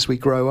of us as we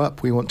grow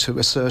up. We want to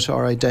assert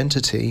our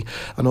identity,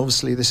 and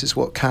obviously this is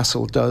what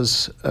Castle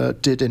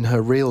did in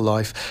her real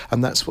life,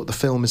 and that's what the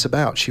film is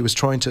about. She was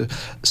trying to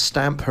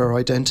stamp her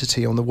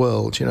identity on the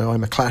world. You know,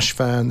 I'm a Clash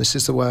fan. This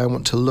is the way I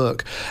want to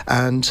look.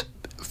 And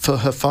for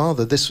her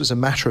father, this was a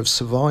matter of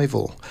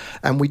survival.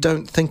 And we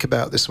don't think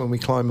about this when we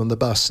climb on the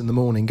bus in the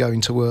morning going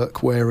to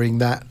work wearing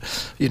that,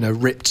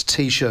 ripped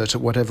T-shirt or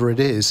whatever it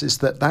is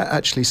that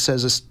actually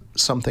says us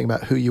something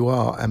about who you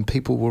are, and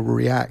people will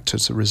react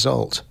as a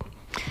result.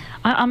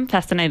 I'm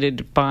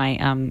fascinated by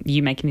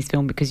you making this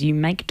film because you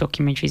make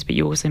documentaries, but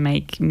you also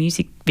make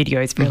music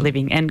videos for a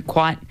living, and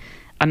quite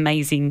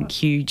amazing,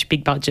 huge,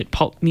 big budget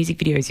pop music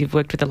videos. You've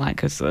worked with the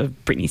likes of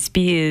Britney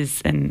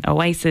Spears and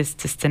Oasis,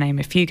 just to name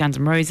a few, Guns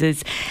N'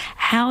 Roses.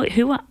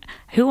 Who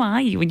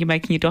are you when you're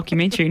making a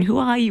documentary, and who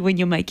are you when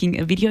you're making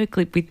a video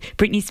clip with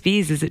Britney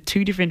Spears? Is it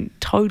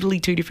totally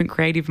two different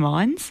creative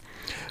minds?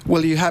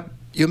 Well,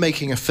 you're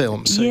making a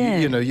film, so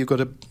you've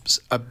got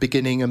a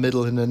beginning, a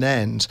middle, and an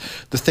end.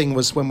 The thing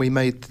was, when we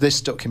made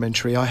this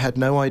documentary, I had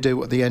no idea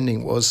what the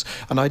ending was,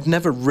 and I'd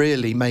never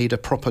really made a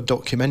proper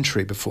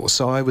documentary before,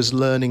 so I was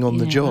learning on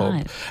the job.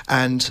 Right.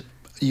 And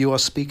you are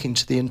speaking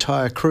to the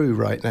entire crew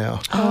right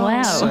now. Oh,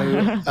 wow.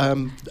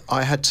 So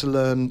I had to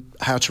learn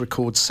how to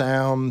record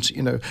sound,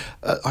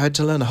 I had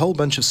to learn a whole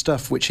bunch of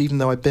stuff, which even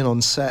though I've been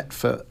on set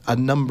for a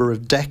number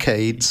of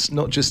decades,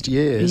 not just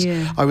years,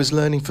 I was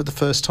learning for the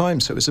first time.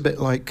 So it was a bit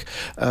like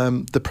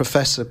the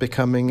professor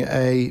becoming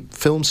a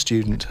film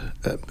student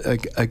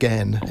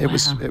again.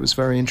 Wow. It was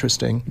very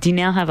interesting. Do you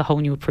now have a whole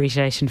new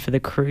appreciation for the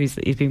crews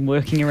that you've been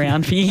working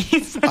around for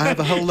years? I have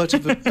a whole lot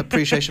of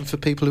appreciation for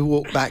people who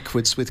walk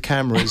backwards with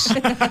cameras.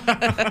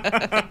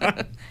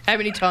 How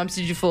many times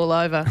did you fall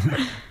over?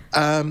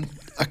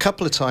 A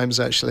couple of times,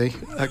 actually.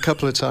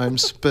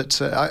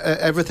 But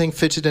everything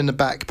fitted in a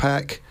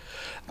backpack.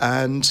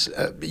 And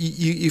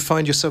you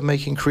find yourself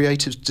making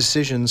creative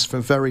decisions for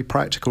very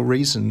practical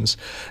reasons.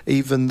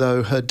 Even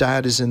though her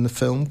dad is in the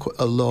film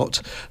a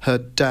lot, her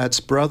dad's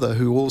brother,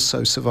 who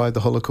also survived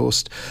the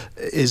Holocaust,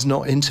 is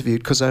not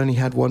interviewed because I only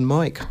had one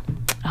mic.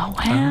 Oh,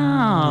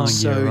 wow.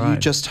 So you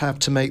just have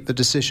to make the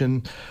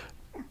decision,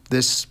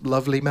 this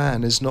lovely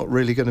man is not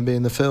really going to be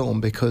in the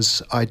film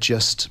because I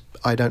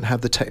don't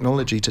have the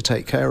technology to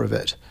take care of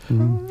it.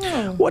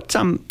 Mm. What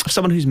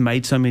someone who's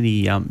made so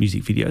many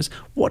music videos,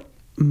 what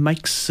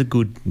makes a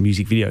good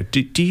music video?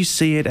 Do you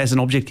see it as an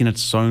object in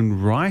its own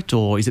right,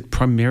 or is it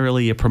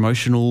primarily a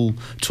promotional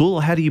tool,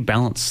 or how do you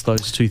balance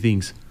those two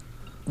things?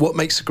 What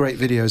makes a great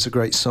video is a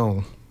great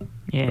song.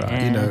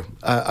 Yeah.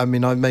 I've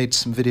made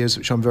some videos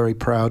which I'm very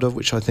proud of,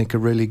 which I think are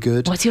really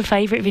good. What's your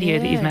favourite video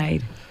that you've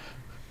made?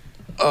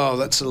 Oh,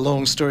 that's a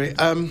long story.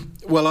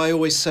 Well, I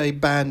always say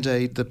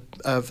Band-Aid,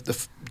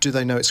 Do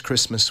They Know It's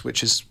Christmas,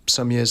 which is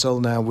some years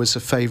old now, was a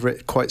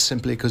favourite quite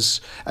simply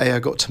because, A, I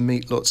got to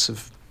meet lots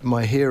of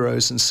my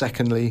heroes, and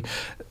secondly,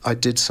 I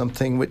did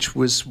something which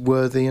was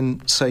worthy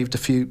and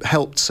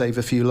helped save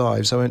a few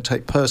lives. I won't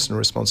take personal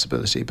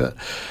responsibility, but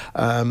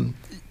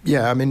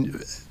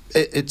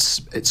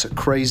it's a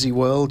crazy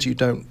world. You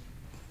don't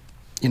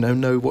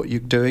know what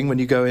you're doing when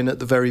you go in at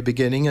the very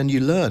beginning, and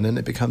you learn, and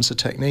it becomes a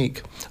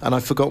technique. And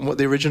I've forgotten what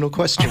the original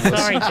question was.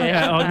 Sorry,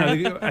 Jeff.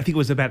 No, I think it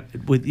was about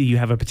whether you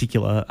have a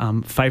particular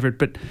favourite.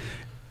 But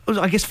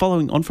I guess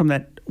following on from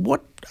that,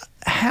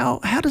 how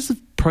does the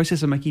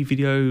process of making a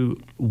video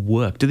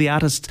work? Do the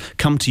artists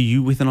come to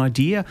you with an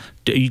idea?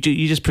 Do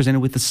you just present it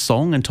with a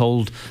song and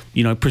told,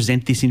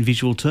 present this in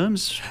visual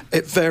terms?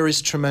 It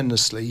varies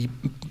tremendously.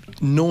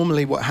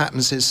 Normally what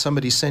happens is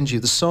somebody sends you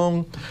the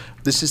song,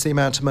 this is the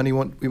amount of money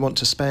we want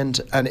to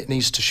spend, and it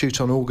needs to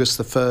shoot on August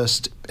the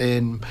 1st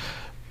in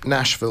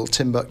Nashville,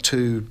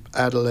 Timbuktu,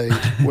 Adelaide,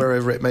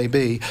 wherever it may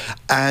be.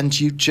 And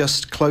you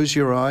just close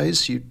your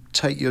eyes, you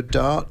take your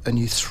dart and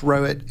you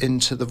throw it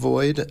into the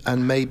void,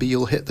 and maybe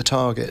you'll hit the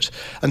target.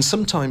 And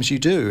sometimes you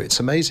do. It's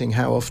amazing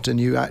how often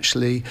you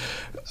actually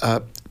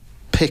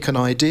pick an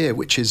idea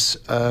which is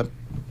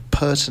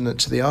pertinent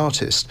to the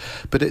artist,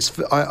 but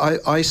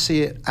I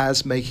see it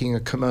as making a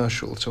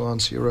commercial. To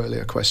answer your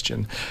earlier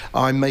question,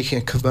 I'm making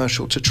a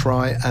commercial to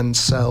try and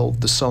sell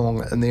the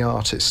song and the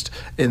artist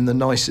in the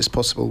nicest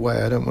possible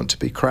way. I don't want to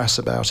be crass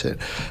about it,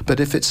 but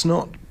if it's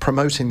not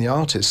promoting the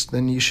artist,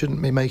 then you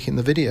shouldn't be making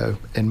the video,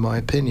 in my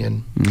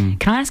opinion.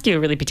 Can I ask you a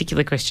really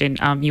particular question?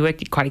 You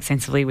worked quite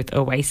extensively with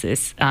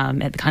Oasis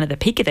at kind of the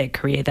peak of their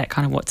career, that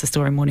kind of What's the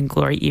Story, Morning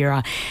Glory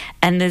era,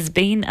 and there's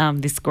been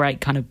this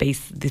great kind of this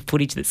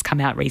footage that's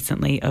come out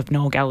recently of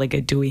Noel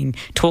Gallagher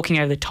talking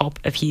over the top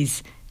of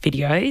his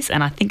videos,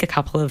 and I think a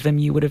couple of them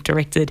you would have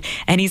directed,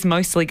 and he's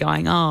mostly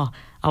going,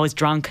 I was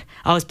drunk.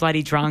 I was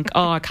bloody drunk.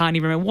 Oh, I can't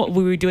even remember what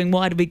we were doing.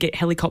 Why did we get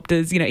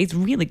helicopters? It's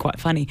really quite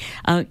funny.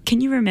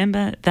 Can you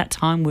remember that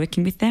time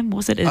working with them?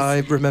 Was it I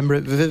remember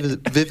it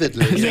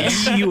vividly.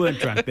 Yes, you weren't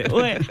drunk then.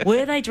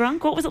 Were they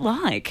drunk? What was it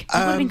like? It would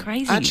have been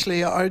crazy.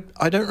 Actually,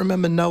 I don't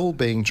remember Noel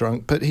being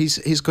drunk, but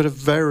he's got a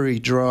very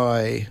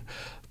dry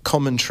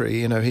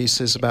commentary. He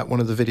says about one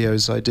of the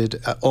videos I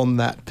did on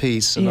that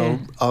piece,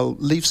 and I'll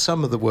leave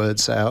some of the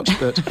words out,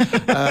 but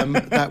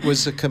that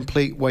was a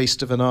complete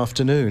waste of an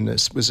afternoon.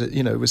 It was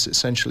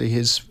essentially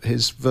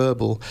his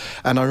verbal.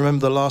 And I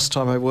remember the last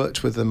time I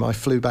worked with them, I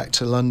flew back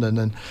to London,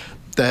 and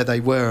there they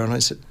were, and I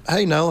said,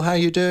 "Hey Noel, how are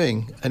you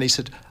doing?" And he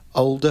said,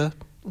 "Older,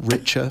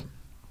 richer."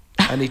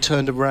 And he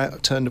turned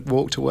around,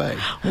 walked away.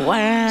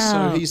 Wow!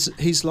 So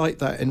he's like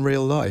that in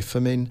real life. I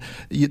mean,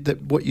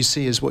 what you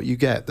see is what you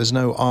get. There's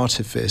no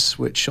artifice,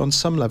 which on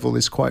some level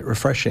is quite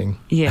refreshing.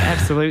 Yeah,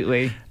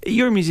 absolutely.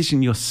 You're a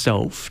musician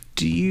yourself.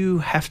 Do you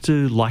have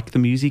to like the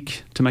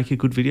music to make a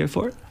good video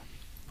for it?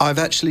 I've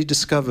actually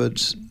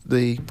discovered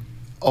the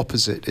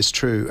opposite is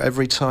true.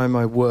 Every time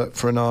I work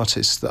for an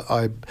artist that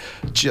I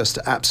just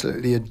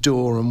absolutely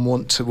adore and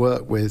want to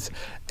work with,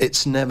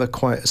 it's never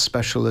quite as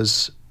special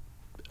as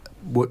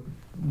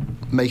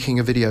making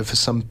a video for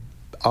some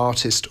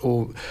artist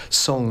or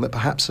song that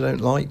perhaps I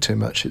don't like too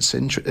much.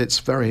 It's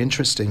very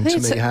interesting to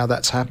me how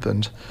that's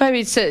happened.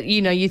 Maybe it's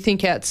you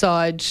think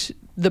outside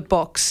the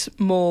box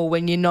more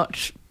when you're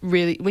not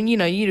really, when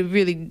you're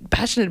really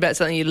passionate about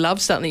something, you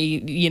love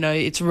something,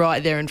 it's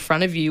right there in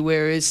front of you,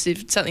 whereas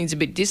if something's a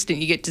bit distant,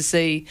 you get to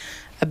see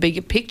a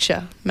bigger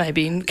picture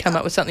maybe and come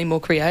up with something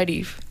more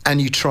creative. And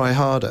you try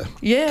harder.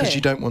 Yeah. Because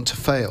you don't want to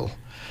fail.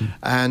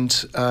 And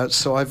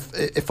so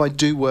if I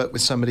do work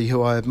with somebody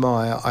who I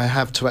admire, I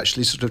have to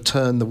actually sort of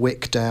turn the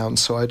wick down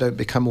so I don't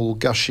become all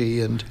gushy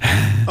and,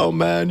 "Oh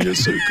man, you're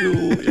so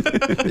cool."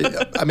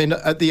 I mean,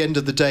 at the end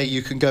of the day,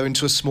 you can go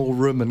into a small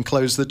room and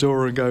close the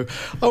door and go,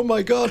 "Oh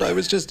my God, I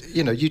was just,"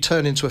 you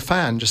turn into a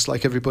fan just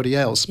like everybody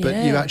else,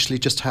 but you actually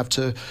just have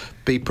to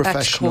be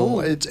professional. Cool.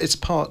 It's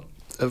part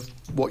of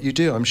what you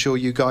do. I'm sure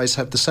you guys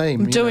have the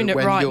same. I'm doing it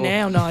right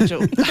now,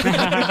 Nigel.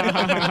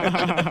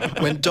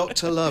 When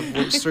Dr. Love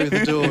walks through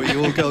the door,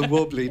 you all go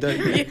wobbly, don't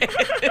you?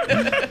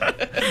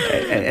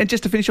 And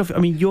just to finish off, I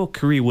mean, your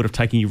career would have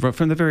taken you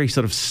from the very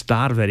sort of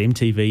start of that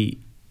MTV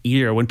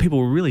era when people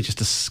were really just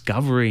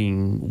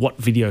discovering what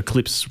video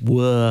clips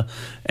were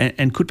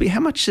and could be. How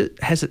much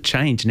has it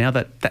changed now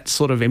that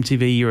sort of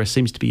MTV era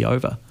seems to be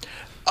over?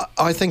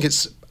 I think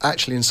it's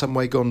actually in some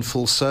way gone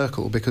full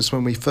circle, because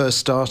when we first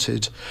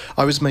started,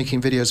 I was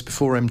making videos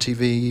before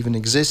MTV even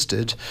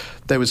existed.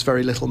 There was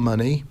very little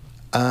money.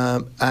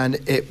 And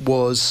it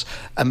was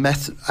a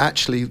method.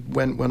 Actually,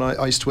 when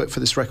I used to work for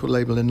this record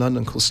label in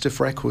London called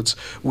Stiff Records,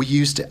 we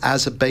used it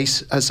as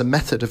a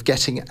method of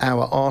getting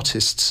our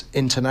artists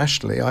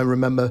internationally. I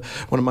remember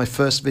one of my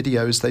first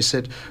videos. They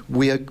said,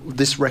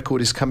 "This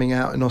record is coming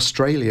out in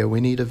Australia.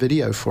 We need a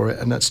video for it,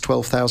 and that's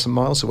 12,000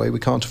 miles away. We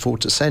can't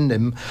afford to send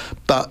him.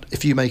 But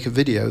if you make a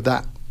video,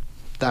 that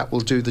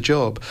will do the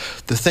job."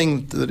 The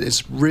thing that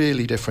is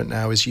really different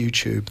now is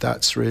YouTube.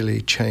 That's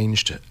really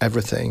changed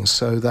everything.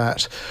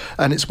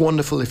 And it's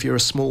wonderful if you're a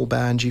small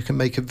band, you can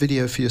make a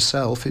video for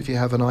yourself. If you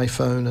have an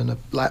iPhone and a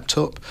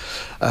laptop,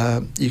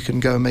 you can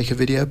go and make a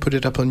video, put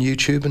it up on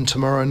YouTube, and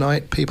tomorrow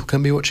night people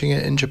can be watching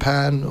it in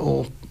Japan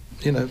or,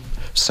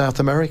 South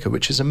America,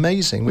 which is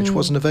amazing, which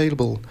wasn't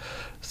available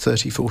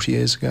 30, 40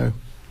 years ago.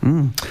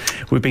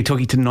 We've been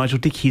talking to Nigel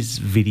Dick. His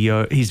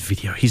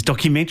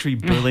documentary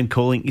Berlin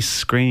Calling is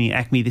screening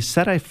Acme this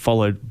Saturday,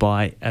 followed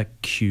by a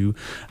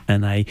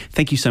Q&A.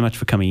 Thank you so much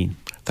for coming in.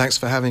 Thanks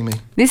for having me.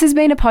 This has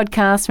been a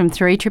podcast from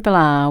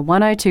 3RRR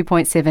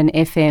 102.7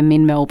 FM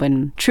in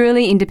Melbourne.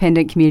 Truly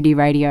independent community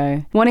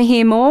radio. Want to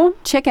hear more?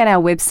 Check out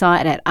our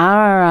website at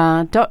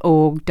rrr.org.au.